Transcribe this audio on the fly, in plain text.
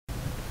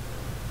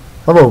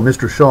Hello,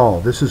 Mr.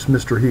 Schull. This is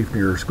Mr. Hefner,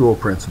 your school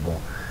principal.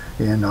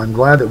 And I'm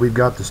glad that we've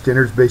got the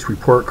standards-based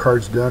report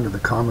cards done to the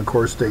Common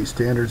Core state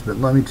standards, but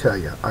let me tell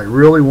you, I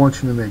really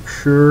want you to make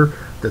sure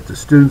that the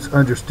students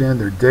understand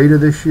their data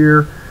this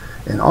year,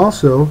 and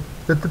also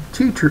that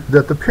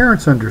the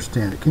parents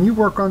understand it. Can you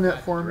work on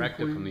that for me,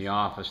 Directive please? from the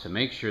office to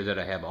make sure that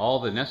I have all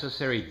the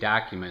necessary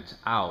documents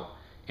out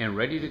and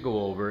ready to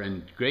go over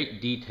in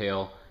great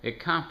detail at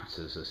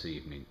conferences this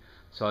evening.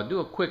 So I'll do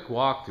a quick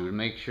walkthrough to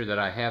make sure that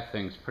I have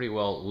things pretty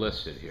well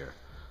listed here.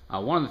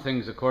 One of the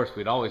things, of course,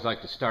 we'd always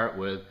like to start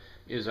with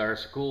is our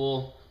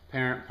school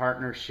parent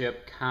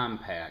partnership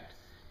compact.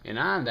 And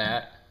on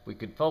that, we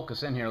could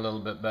focus in here a little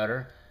bit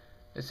better.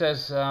 It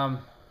says,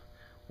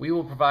 we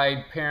will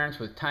provide parents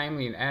with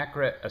timely and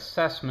accurate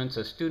assessments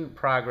of student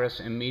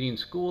progress in meeting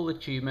school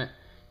achievement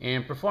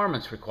and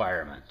performance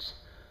requirements.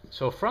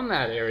 So from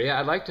that area,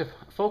 I'd like to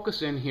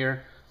focus in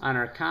here on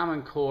our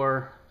Common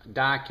Core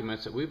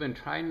documents that we've been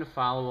trying to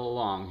follow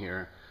along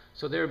here.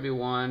 So there would be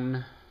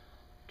 1,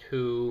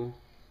 2,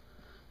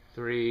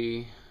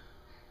 3,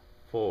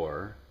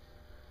 4,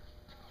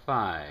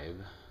 5,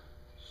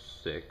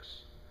 6,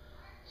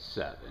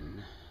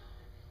 7,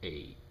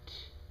 8,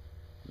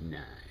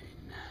 9,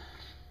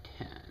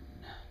 10,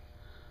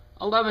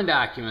 11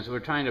 documents we're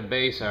trying to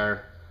base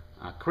our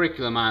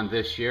curriculum on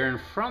this year, and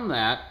from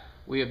that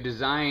we have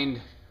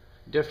designed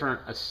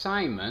different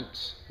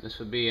assignments. This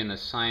would be an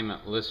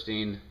assignment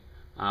listing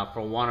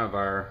for one of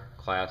our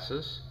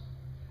classes.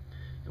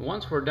 And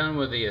once we're done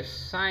with the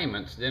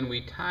assignments, then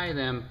we tie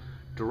them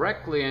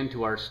directly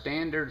into our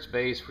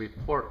standards-based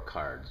report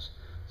cards.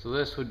 So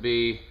this would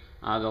be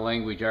the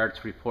language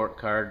arts report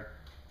card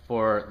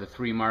for the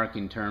 3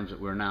 marking terms that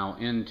we're now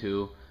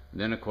into.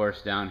 Then of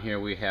course down here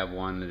we have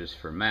one that is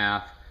for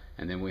math,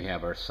 and then we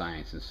have our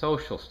science and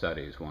social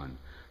studies one.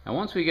 Now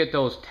once we get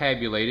those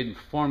tabulated,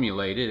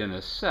 formulated, and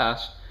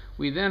assessed,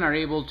 we then are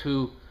able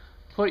to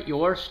put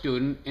your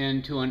student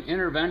into an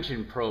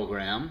intervention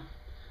program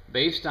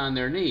based on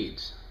their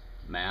needs,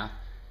 math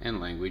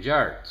and language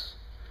arts.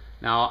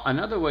 Now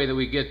another way that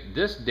we get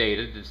this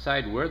data to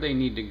decide where they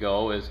need to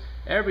go is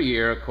every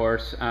year, of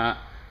course,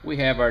 we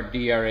have our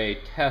DRA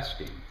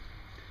testing.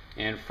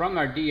 And from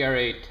our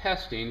DRA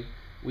testing,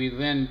 we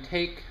then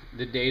take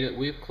the data that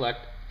we've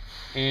collected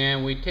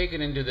and we take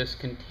it into this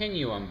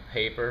continuum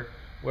paper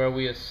where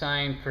we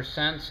assign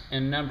percents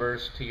and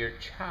numbers to your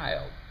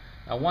child.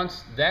 Now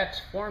once that's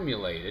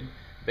formulated,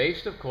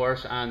 based of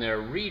course on their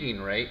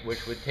reading rate,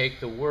 which would take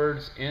the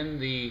words in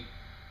the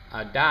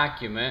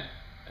document,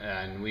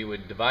 and we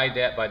would divide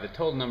that by the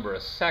total number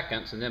of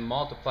seconds and then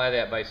multiply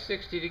that by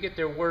 60 to get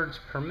their words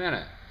per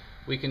minute.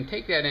 We can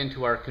take that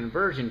into our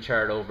conversion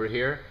chart over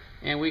here,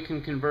 and we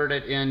can convert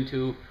it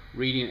into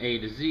reading A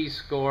to Z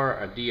score,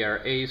 a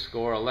DRA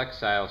score, a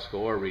Lexile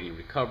score, reading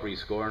recovery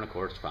score, and of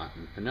course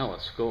Fontaine Panilla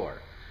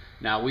score.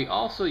 Now we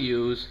also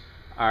use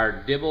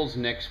our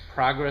Dibbles-Nix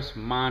progress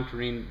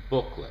monitoring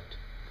booklet.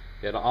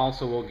 That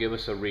also will give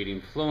us a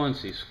reading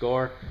fluency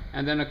score,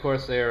 and then of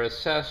course they are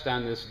assessed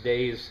on this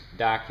day's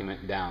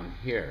document down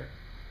here.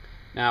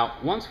 Now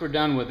once we're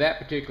done with that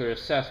particular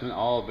assessment,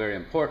 all very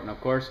important of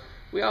course,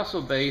 we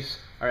also base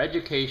our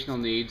educational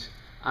needs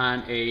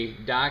on a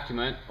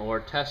document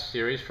or test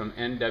series from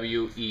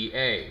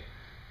NWEA.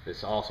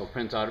 This also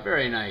prints out a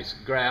very nice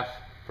graph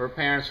for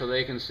parents so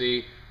they can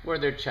see where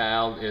their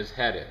child is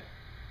headed.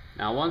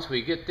 Now once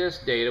we get this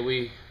data,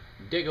 we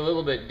dig a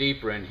little bit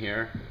deeper in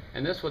here,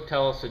 and this will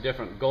tell us the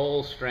different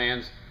goal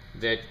strands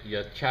that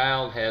your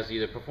child has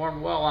either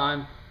performed well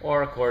on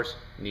or of course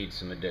needs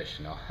some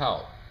additional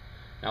help.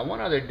 Now one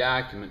other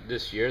document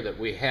this year that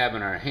we have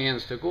in our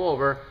hands to go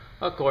over,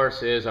 of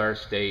course, is our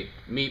state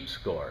MEP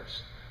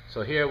scores.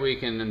 So here we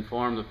can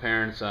inform the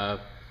parents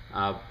of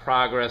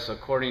progress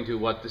according to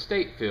what the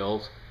state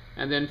feels.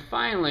 And then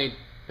finally,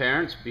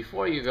 parents,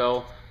 before you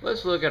go,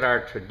 let's look at our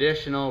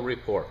traditional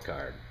report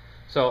card.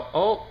 So,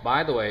 oh,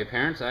 by the way,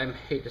 parents, I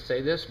hate to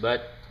say this,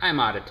 but I'm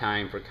out of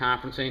time for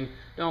conferencing.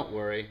 Don't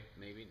worry,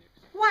 maybe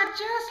next. Why,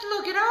 just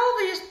look at all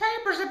these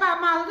papers about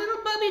my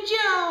little Bubby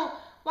Joe.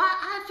 Why,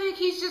 I think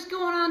he's just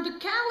going on to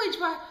college.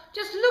 Why,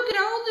 just look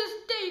at all this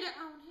data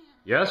on him.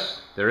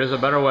 Yes, there is a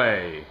better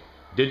way.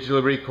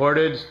 Digitally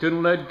recorded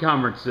student-led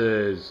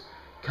conferences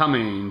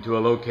coming to a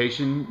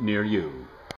location near you.